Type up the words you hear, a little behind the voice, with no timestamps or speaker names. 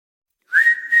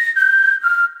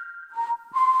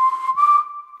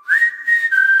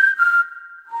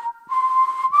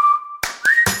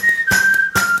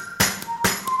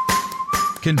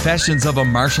Confessions of a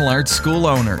Martial Arts School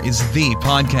Owner is the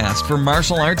podcast for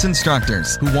martial arts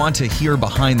instructors who want to hear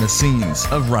behind the scenes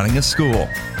of running a school.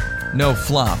 No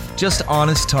fluff, just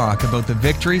honest talk about the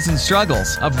victories and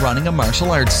struggles of running a martial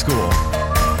arts school.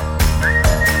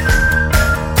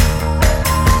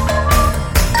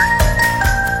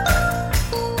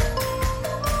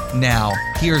 Now,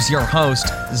 here's your host,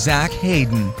 Zach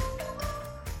Hayden.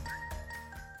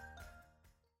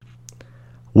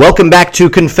 Welcome back to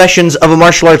Confessions of a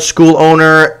Martial Arts School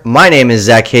Owner. My name is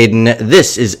Zach Hayden.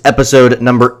 This is episode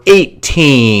number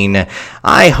 18.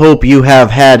 I hope you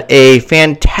have had a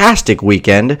fantastic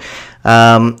weekend.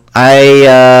 I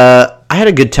had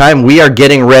a good time. We are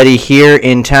getting ready here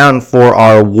in town for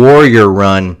our Warrior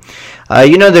Run.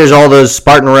 There's all those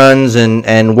Spartan runs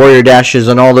and Warrior Dashes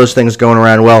and all those things going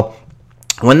around. Well,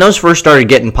 when those first started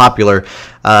getting popular,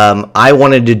 I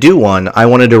wanted to do one. I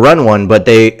wanted to run one, but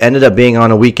they ended up being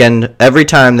on a weekend. Every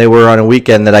time they were on a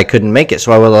weekend that I couldn't make it.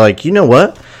 So I was like, you know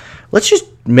what? Let's just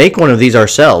make one of these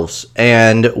ourselves.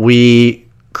 And we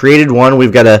created one.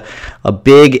 We've got a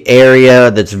big area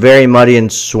that's very muddy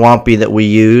and swampy that we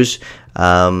use. We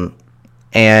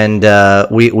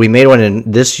made one,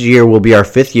 and this year will be our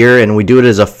 5th year, and we do it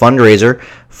as a fundraiser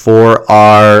for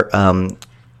our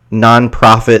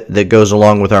nonprofit that goes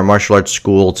along with our martial arts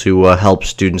school to help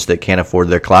students that can't afford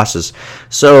their classes.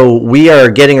 So we are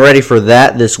getting ready for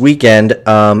that this weekend,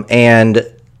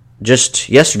 and just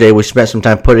yesterday we spent some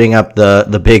time putting up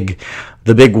the big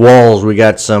walls. We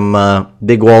got some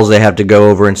big walls they have to go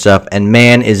over and stuff, and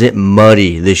man, is it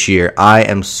muddy this year. I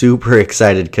am super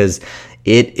excited because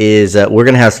it is, we're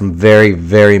going to have some very,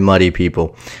 very muddy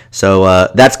people. So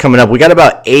that's coming up. We got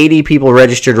about 80 people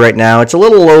registered right now. It's a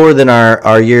little lower than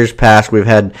our years past. We've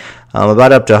had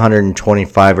about up to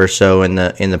 125 or so in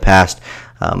the past.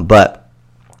 But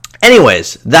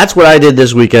anyways, that's what I did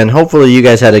this weekend. Hopefully you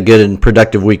guys had a good and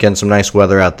productive weekend, some nice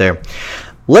weather out there.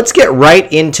 Let's get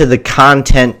right into the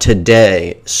content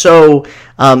today. So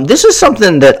this is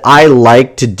something that I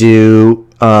like to do,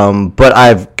 but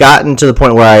I've gotten to the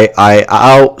point where I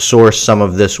outsource some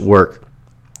of this work.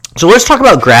 So let's talk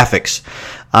about graphics.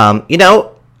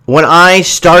 When I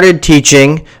started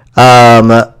teaching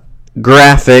graphics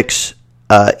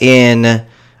I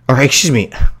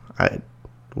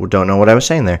don't know what I was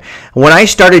saying there. When I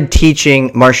started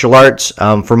teaching martial arts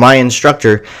for my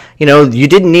instructor, you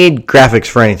didn't need graphics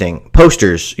for anything.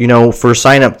 Posters, for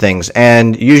sign-up things.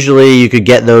 And usually you could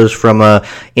get those from a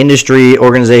industry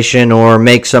organization or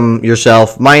make some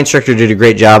yourself. My instructor did a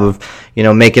great job of,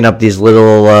 making up these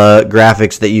little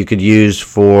graphics that you could use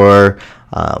for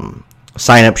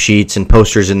sign-up sheets and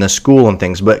posters in the school and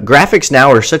things. But graphics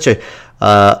now are such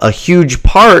a huge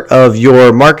part of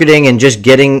your marketing and just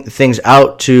getting things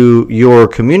out to your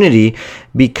community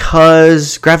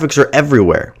because graphics are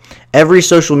everywhere. Every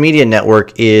social media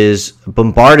network is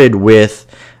bombarded with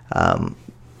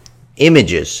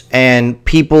images, and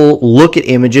people look at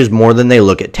images more than they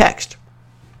look at text.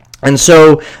 And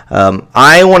so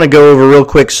I want to go over real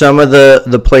quick some of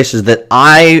the places that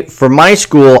for my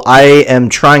school, I am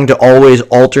trying to always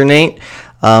alternate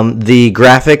the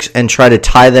graphics and try to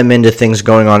tie them into things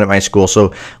going on at my school.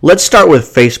 So let's start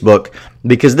with Facebook,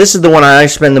 because this is the one I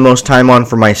spend the most time on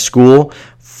for my school,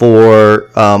 for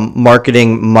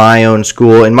marketing my own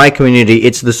school. In my community,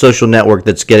 it's the social network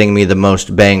that's getting me the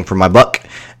most bang for my buck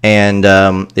and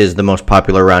is the most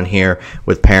popular around here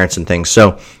with parents and things.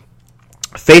 So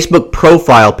Facebook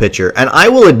profile picture. And I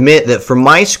will admit that for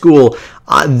my school,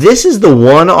 this is the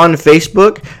one on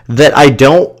Facebook that I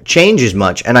don't change as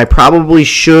much, and I probably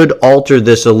should alter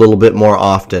this a little bit more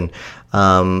often.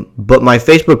 But my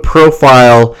Facebook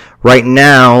profile right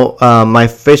now, my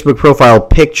Facebook profile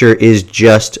picture is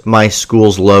just my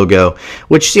school's logo,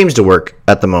 which seems to work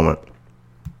at the moment.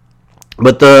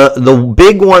 But the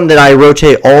big one that I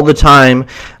rotate all the time,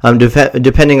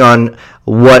 depending on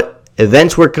what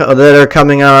events that are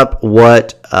coming up,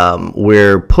 what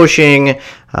we're pushing,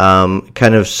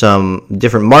 kind of some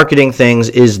different marketing things,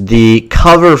 is the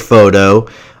cover photo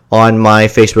on my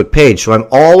Facebook page. So I'm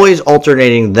always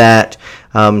alternating that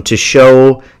to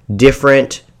show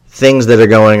different things that are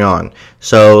going on.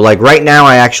 So like right now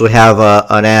I actually have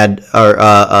an ad or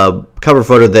a cover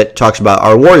photo that talks about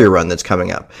our Warrior Run that's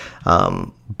coming up.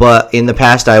 But in the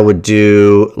past, I would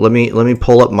do. Let me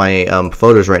pull up my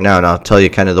photos right now, and I'll tell you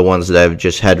kind of the ones that I've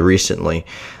just had recently.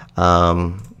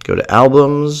 Go to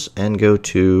albums and go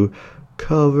to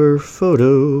cover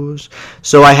photos.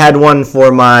 So I had one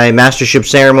for my mastership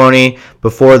ceremony.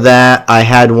 Before that, I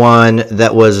had one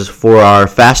that was for our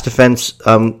fast defense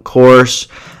course.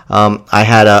 I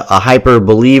had a Hyper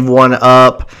Believe one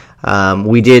up.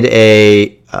 We did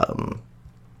a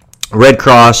Red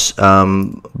Cross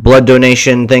blood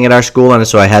donation thing at our school, and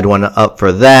so I had one up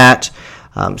for that.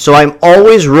 So I'm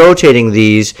always rotating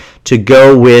these to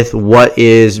go with what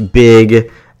is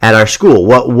big at our school,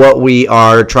 what we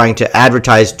are trying to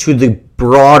advertise to the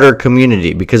broader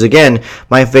community. Because again,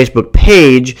 my Facebook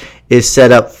page is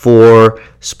set up for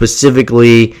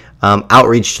specifically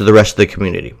outreach to the rest of the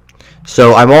community.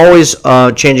 So I'm always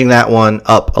changing that one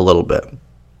up a little bit.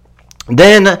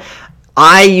 Then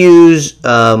I use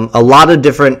a lot of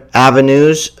different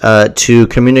avenues to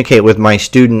communicate with my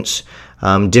students,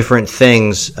 different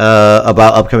things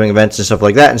about upcoming events and stuff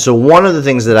like that. And so one of the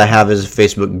things that I have is a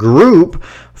Facebook group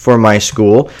for my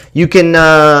school. You can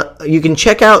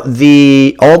check out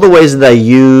all the ways that I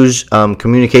use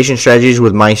communication strategies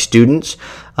with my students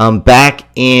back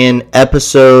in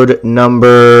episode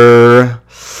number...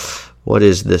 What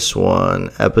is this one?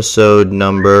 Episode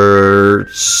number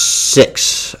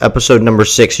 6. Episode number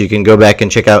 6. You can go back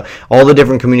and check out all the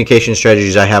different communication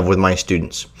strategies I have with my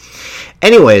students.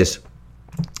 Anyways,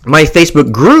 my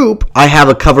Facebook group, I have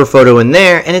a cover photo in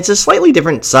there, and it's a slightly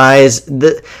different size.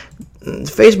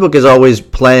 Facebook is always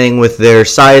playing with their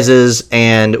sizes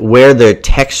and where their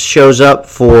text shows up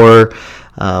for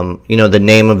the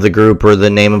name of the group or the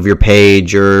name of your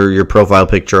page or your profile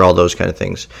picture, all those kind of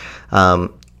things.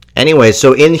 Anyway,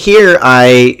 so in here,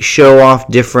 I show off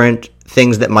different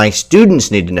things that my students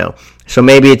need to know. So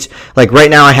maybe it's like right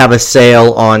now I have a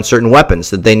sale on certain weapons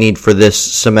that they need for this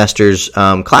semester's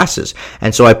classes.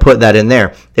 And so I put that in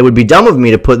there. It would be dumb of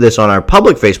me to put this on our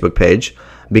public Facebook page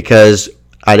because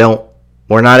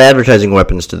we're not advertising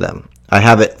weapons to them. I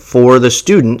have it for the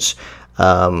students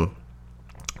to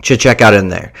check out in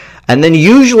there. And then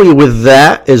usually with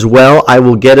that as well, I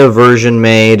will get a version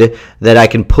made that I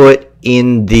can put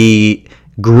in the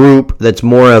group that's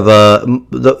more of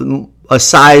a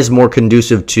size more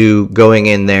conducive to going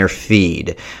in their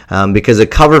feed, because a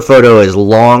cover photo is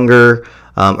longer,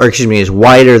 is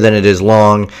wider than it is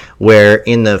long, where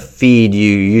in the feed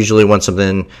you usually want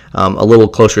something a little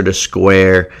closer to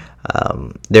square.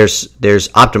 There's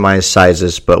optimized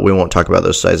sizes, but we won't talk about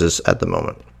those sizes at the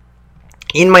moment.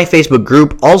 In my Facebook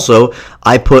group also,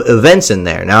 I put events in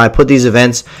there. Now I put these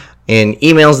events in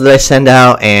emails that I send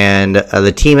out and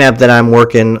the team app that I'm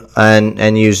working on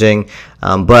and using.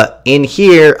 But in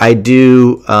here, I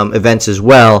do events as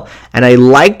well. And I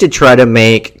like to try to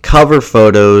make cover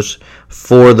photos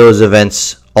for those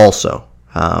events also.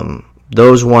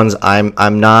 Those ones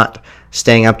I'm not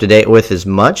staying up to date with as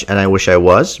much, and I wish I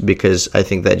was, because I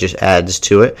think that just adds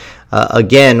to it.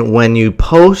 Again, when you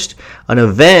post an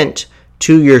event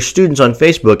to your students on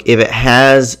Facebook, if it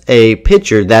has a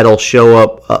picture, that'll show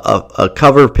up, a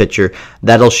cover picture,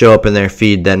 that'll show up in their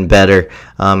feed then better.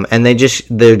 And they're just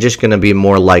going to be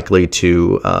more likely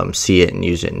to see it and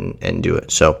use it and do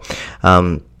it. So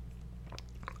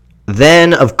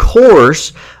then, of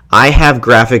course, I have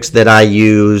graphics that I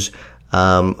use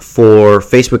for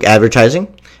Facebook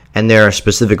advertising, and there are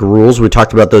specific rules. We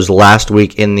talked about those last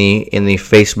week in the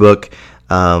Facebook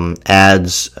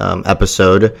ads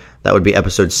episode. That would be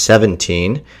episode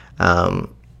 17.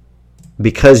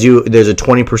 Because there's a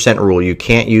 20% rule. You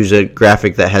can't use a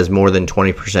graphic that has more than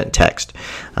 20% text.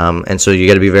 And so you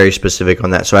got to be very specific on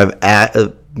that. So I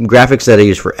have graphics that I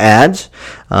use for ads,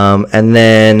 and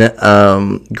then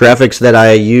graphics that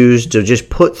I use to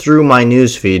just put through my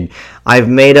newsfeed. I've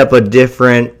made up a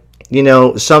different,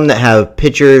 some that have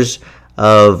pictures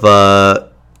of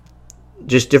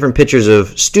just different pictures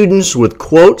of students with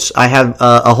quotes. I have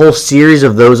a whole series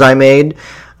of those I made,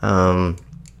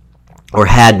 or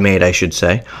had made, I should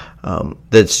say.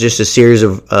 That's just a series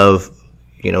of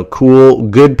cool,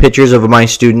 good pictures of my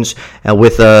students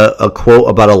with a quote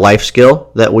about a life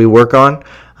skill that we work on.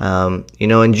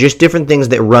 And just different things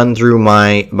that run through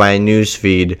my news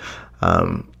feed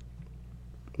that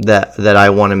I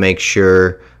want to make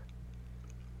sure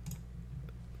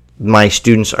my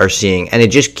students are seeing, and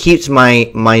it just keeps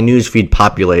my news feed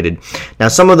populated. Now,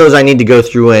 some of those I need to go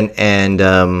through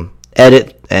and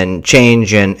edit and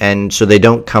change, and so they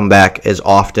don't come back as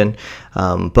often.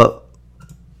 But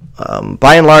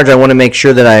by and large, I want to make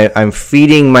sure that I'm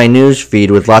feeding my news feed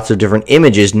with lots of different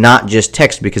images, not just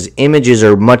text, because images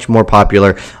are much more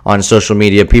popular on social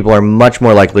media. People are much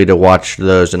more likely to watch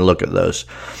those and look at those.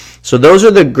 So those are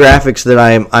the graphics that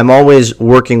I'm always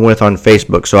working with on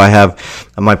Facebook. So I have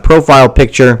my profile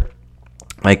picture,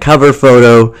 my cover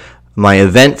photo, my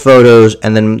event photos,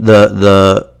 and then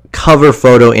the cover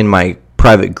photo in my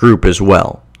private group as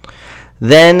well.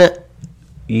 Then there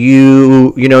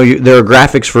are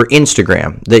graphics for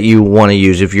Instagram that you want to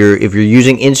use if you're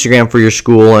using Instagram for your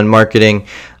school and marketing.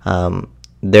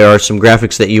 there are some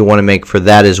graphics that you want to make for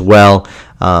that as well.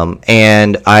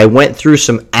 And I went through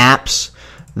some apps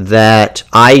that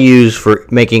I use for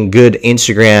making good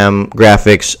Instagram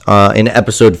graphics in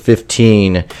episode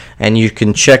 15, and you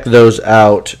can check those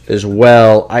out as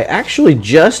well. I actually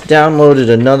just downloaded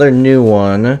another new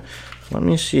one. Let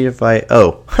me see if my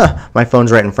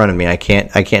phone's right in front of me. I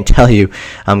can't tell you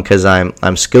because I'm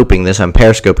scoping this. I'm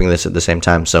periscoping this at the same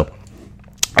time. So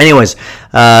anyways,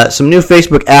 some new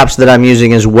Facebook apps that I'm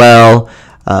using as well.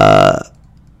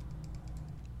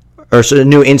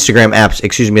 New Instagram apps,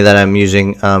 that I'm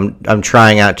using. I'm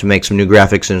trying out to make some new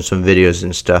graphics and some videos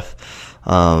and stuff.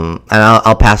 And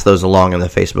I'll pass those along in the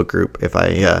Facebook group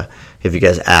if you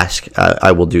guys ask.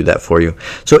 I will do that for you.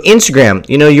 So Instagram,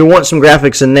 you want some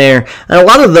graphics in there, and a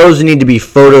lot of those need to be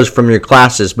photos from your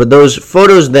classes, but those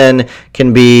photos then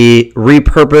can be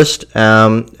repurposed,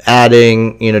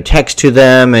 adding text to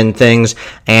them and things.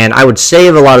 And I would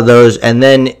save a lot of those and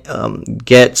then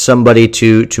get somebody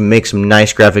to make some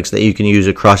nice graphics that you can use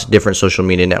across different social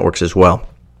media networks as well.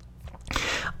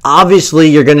 Obviously,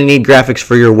 you're going to need graphics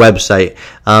for your website.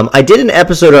 I did an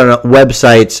episode on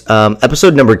websites,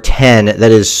 episode number 10,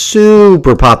 that is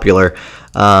super popular.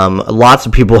 Lots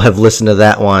of people have listened to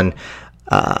that one.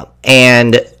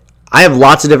 And I have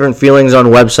lots of different feelings on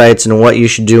websites and what you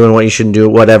should do and what you shouldn't do,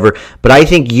 whatever. But I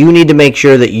think you need to make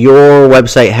sure that your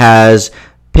website has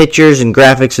pictures and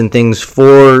graphics and things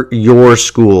for your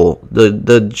school.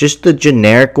 Just the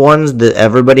generic ones that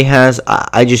everybody has,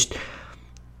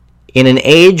 in an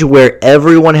age where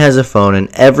everyone has a phone and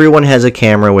everyone has a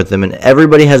camera with them and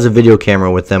everybody has a video camera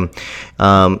with them,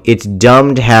 it's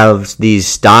dumb to have these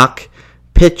stock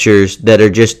pictures that are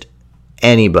just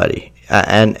anybody.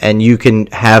 And you can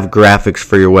have graphics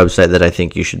for your website that I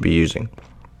think you should be using.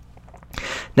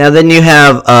 Now then you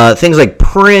have things like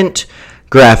print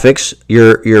graphics,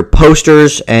 your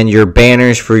posters and your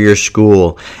banners for your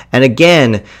school. And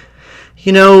again,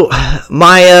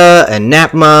 Maya and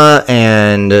NAPMA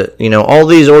and, all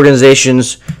these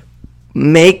organizations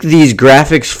make these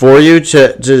graphics for you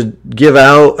to give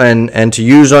out and to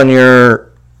use on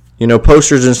your,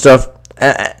 posters and stuff.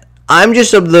 I'm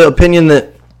just of the opinion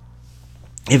that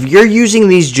if you're using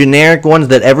these generic ones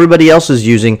that everybody else is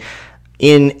using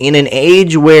in an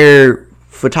age where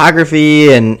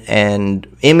photography and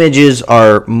images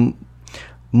are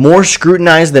more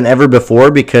scrutinized than ever before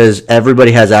because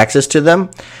everybody has access to them,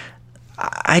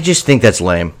 I just think that's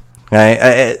lame.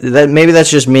 Maybe that's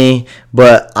just me,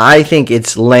 but I think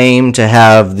it's lame to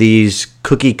have these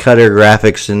cookie cutter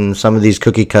graphics and some of these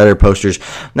cookie cutter posters.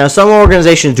 Now, some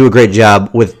organizations do a great job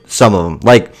with some of them.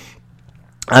 Like,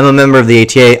 I'm a member of the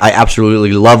ATA. I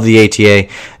absolutely love the ATA.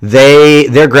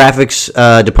 Their graphics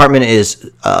department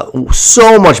is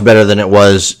so much better than it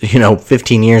was,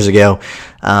 15 years ago.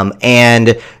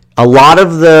 And a lot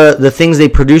of the things they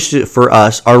produce for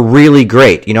us are really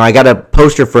great. I got a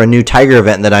poster for a new Tiger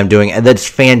event that I'm doing, and that's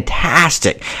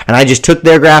fantastic. And I just took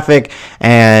their graphic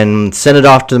and sent it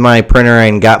off to my printer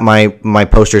and got my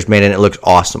posters made, and it looks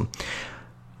awesome.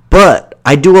 But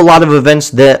I do a lot of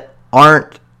events that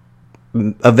aren't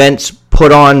events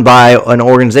put on by an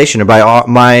organization or by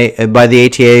the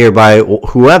ATA or by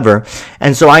whoever,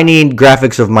 and so I need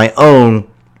graphics of my own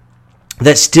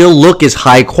that still look as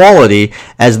high quality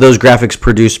as those graphics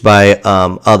produced by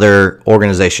other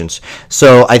organizations.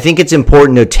 So I think it's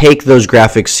important to take those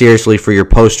graphics seriously for your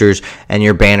posters and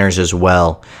your banners as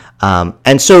well.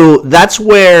 And so that's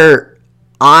where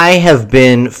I have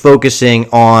been focusing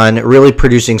on really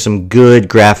producing some good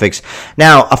graphics.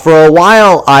 Now, for a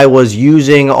while, I was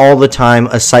using all the time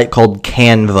a site called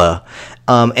Canva.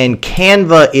 And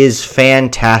Canva is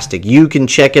fantastic. You can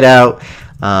check it out.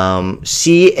 canva.com.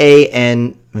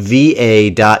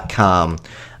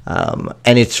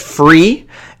 And it's free,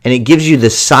 and it gives you the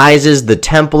sizes, the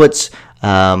templates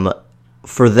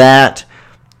for that.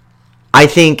 I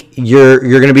think you're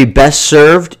going to be best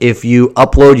served if you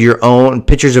upload your own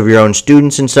pictures of your own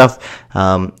students and stuff.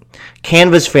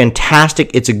 Canva's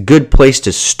fantastic. It's a good place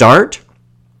to start.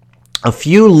 A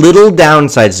few little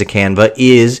downsides to Canva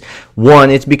is, one,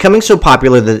 it's becoming so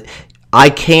popular that I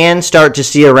can start to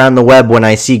see around the web when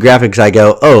I see graphics, I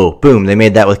go, oh, boom, they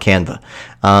made that with Canva.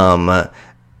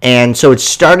 And so it's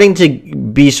starting to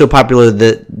be so popular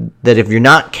that if you're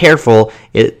not careful,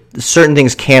 certain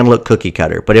things can look cookie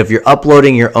cutter. But if you're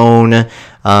uploading your own,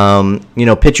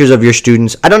 pictures of your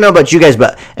students, I don't know about you guys,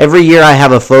 but every year I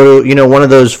have a photo, one of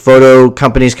those photo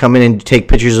companies come in and take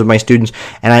pictures of my students,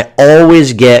 and I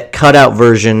always get cutout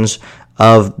versions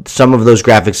of some of those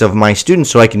graphics of my students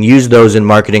so I can use those in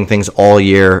marketing things all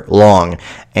year long.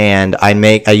 And I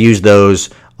use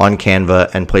those on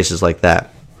Canva and places like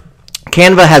that.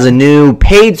 Canva has a new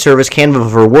paid service,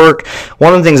 Canva for Work.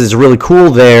 One of the things that's really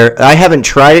cool there, I haven't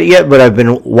tried it yet, but I've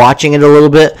been watching it a little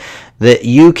bit, that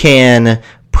you can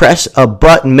press a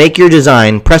button, make your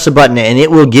design, press a button, and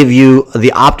it will give you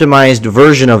the optimized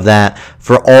version of that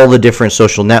for all the different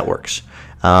social networks,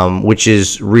 which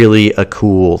is really a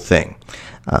cool thing.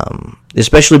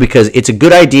 Especially because it's a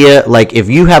good idea. Like if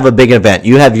you have a big event,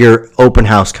 you have your open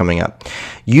house coming up,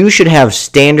 you should have a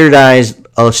standardized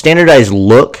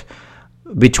look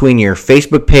between your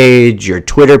Facebook page, your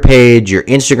Twitter page, your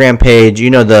Instagram page,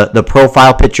 the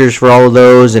profile pictures for all of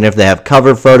those, and if they have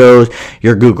cover photos,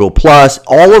 your Google Plus,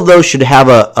 all of those should have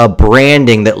a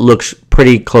branding that looks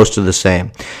pretty close to the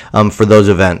same for those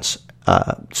events.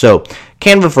 So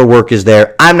Canva for Work is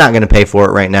there. I'm not going to pay for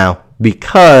it right now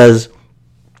because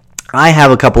I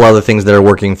have a couple other things that are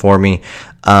working for me.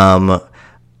 I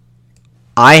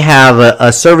have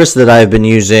a service that I've been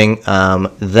using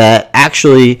that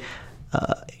actually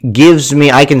gives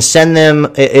me, I can send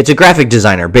them, it's a graphic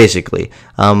designer basically,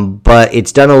 but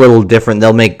it's done a little different.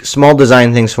 They'll make small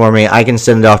design things for me. I can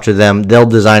send it off to them. They'll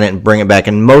design it and bring it back,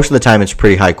 and most of the time it's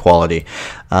pretty high quality.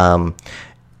 I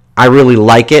really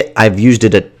like it. I've used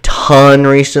it a ton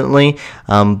recently,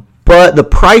 but the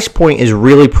price point is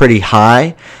really pretty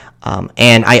high.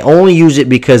 And I only use it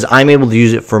because I'm able to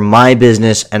use it for my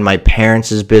business and my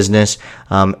parents' business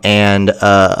and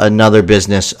another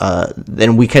business.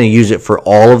 Then we kind of use it for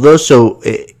all of those, so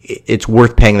it's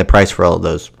worth paying the price for all of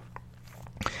those.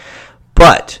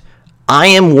 But I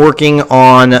am working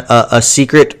on a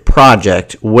secret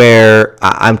project where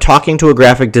I'm talking to a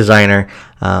graphic designer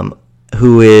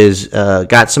who is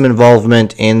got some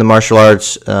involvement in the martial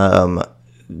arts,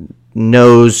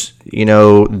 knows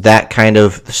that kind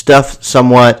of stuff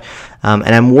somewhat, and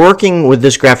I'm working with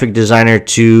this graphic designer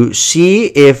to see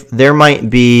if there might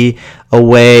be a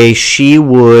way she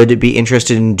would be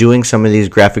interested in doing some of these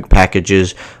graphic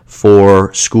packages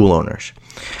for school owners,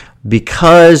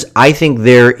 because I think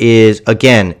there is,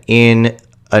 again, in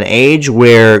an age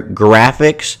where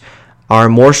graphics are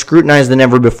more scrutinized than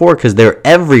ever before because they're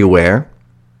everywhere,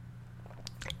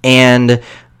 and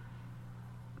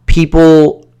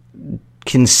people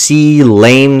can see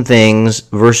lame things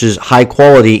versus high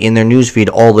quality in their newsfeed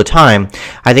all the time.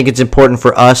 I think it's important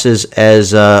for us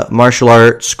as martial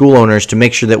art school owners to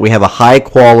make sure that we have a high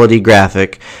quality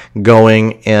graphic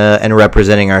going and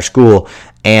representing our school,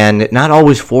 and not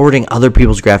always forwarding other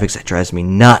people's graphics. That drives me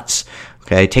nuts.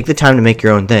 Okay, take the time to make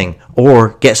your own thing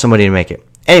or get somebody to make it.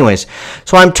 Anyways,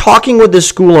 so I'm talking with this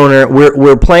school owner.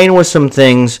 We're playing with some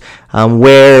things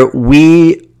where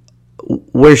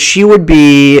she would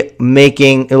be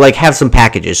making, like, have some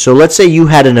packages. So let's say you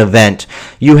had an event,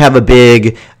 you have a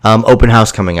big open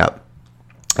house coming up,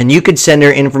 and you could send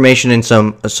her information and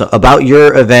some about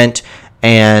your event,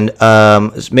 and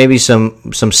maybe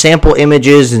some sample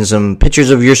images and some pictures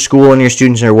of your school and your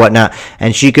students or whatnot,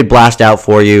 and she could blast out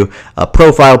for you a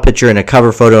profile picture and a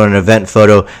cover photo and an event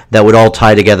photo that would all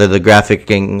tie together. The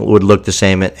graphicing would look the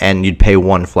same, and you'd pay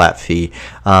one flat fee,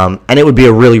 and it would be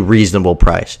a really reasonable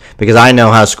price, because I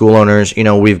know how school owners,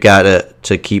 we've got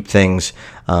to keep things,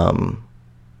 we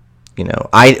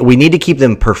need to keep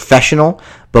them professional,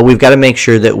 but we've got to make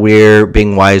sure that we're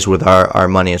being wise with our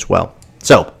money as well.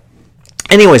 So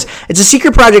anyways, it's a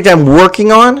secret project I'm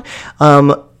working on.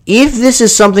 If this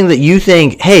is something that you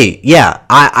think, hey, yeah,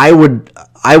 I would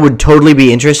totally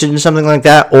be interested in something like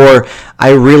that, or I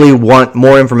really want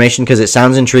more information because it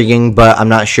sounds intriguing, but I'm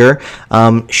not sure,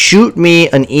 shoot me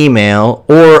an email,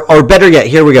 or better yet,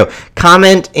 here we go,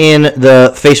 comment in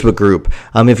the Facebook group.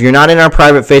 If you're not in our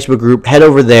private Facebook group, head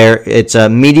over there. It's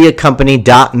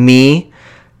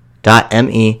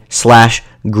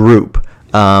mediacompany.me/group.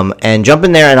 And jump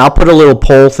in there, and I'll put a little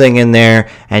poll thing in there,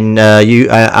 and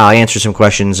I'll answer some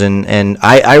questions, and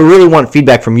I really want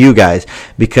feedback from you guys,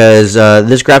 because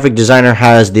this graphic designer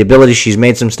has the ability. She's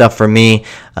made some stuff for me.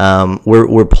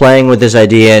 We're playing with this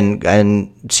idea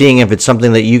and seeing if it's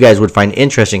something that you guys would find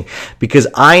interesting, because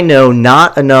I know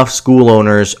not enough school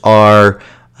owners are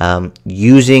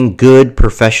using good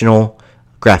professional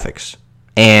graphics,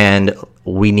 and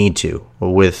we need to.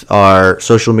 With our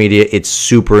social media, it's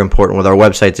super important. With our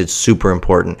websites, it's super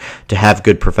important to have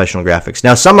good professional graphics.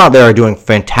 Now, some out there are doing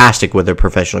fantastic with their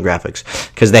professional graphics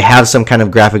because they have some kind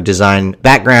of graphic design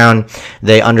background.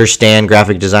 They understand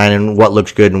graphic design and what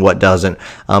looks good and what doesn't.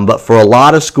 But for a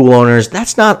lot of school owners,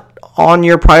 that's not on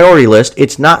your priority list.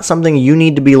 It's not something you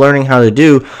need to be learning how to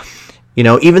do.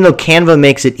 Even though Canva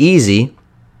makes it easy,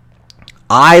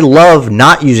 I love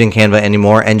not using Canva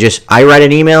anymore, and I write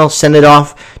an email, send it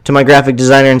off to my graphic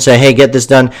designer and say, hey, get this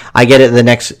done. I get it the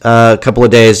next couple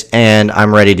of days, and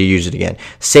I'm ready to use it again.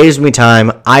 Saves me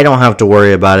time. I don't have to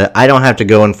worry about it. I don't have to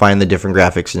go and find the different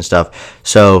graphics and stuff.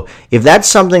 So if that's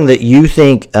something that you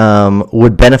think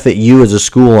would benefit you as a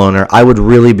school owner, I would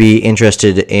really be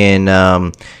interested in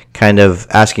kind of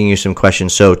asking you some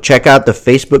questions. So check out the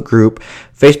Facebook group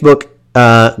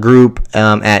at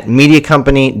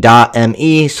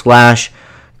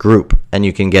mediacompany.me/group, and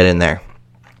you can get in there.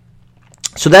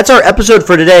 So that's our episode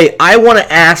for today. I want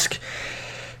to ask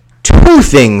two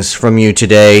things from you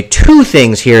today. Two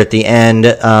things here at the end.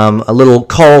 A little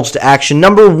calls to action.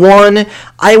 Number one,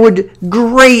 I would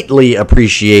greatly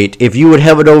appreciate if you would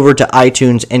head over to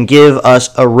iTunes and give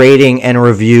us a rating and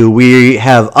review. We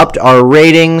have upped our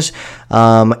ratings,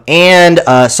 and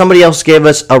somebody else gave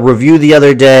us a review the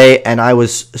other day, and I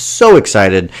was so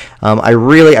excited. I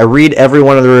read every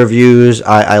one of the reviews.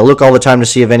 I look all the time to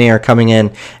see if any are coming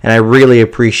in, and I really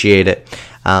appreciate it.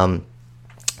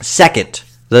 Second,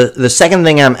 the second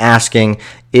thing I'm asking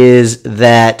is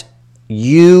that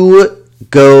you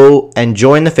go and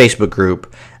join the Facebook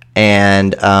group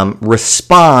and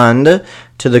respond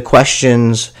to the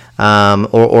questions,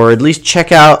 or at least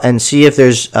check out and see if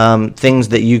there's things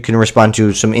that you can respond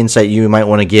to, some insight you might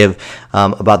want to give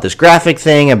about this graphic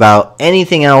thing, about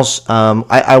anything else.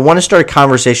 I want to start a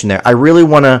conversation there. I really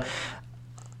want to.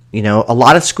 A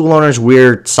lot of school owners,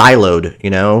 we're siloed,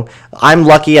 I'm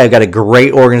lucky. I've got a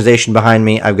great organization behind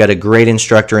me. I've got a great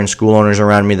instructor and school owners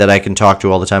around me that I can talk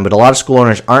to all the time. But a lot of school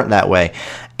owners aren't that way.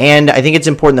 And I think it's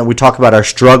important that we talk about our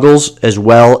struggles as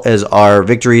well as our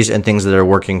victories and things that are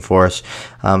working for us.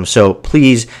 So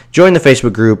please join the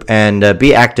Facebook group and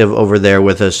be active over there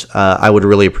with us. I would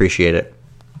really appreciate it.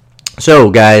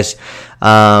 So, guys,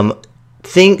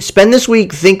 spend this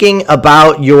week thinking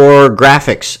about your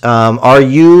graphics. Are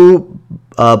you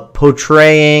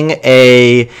portraying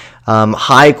a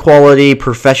high quality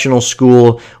professional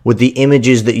school with the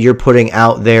images that you're putting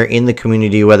out there in the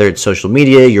community, whether it's social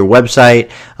media, your website,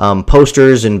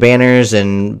 posters and banners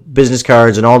and business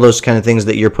cards and all those kind of things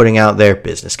that you're putting out there?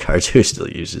 Business cards, who still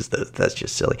uses those? That's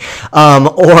just silly.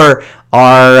 Or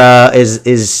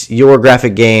is your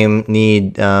graphic game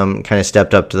need kind of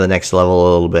stepped up to the next level a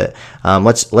little bit?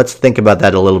 Let's think about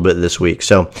that a little bit this week.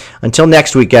 So until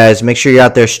next week, guys, make sure you're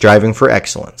out there striving for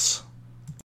excellence.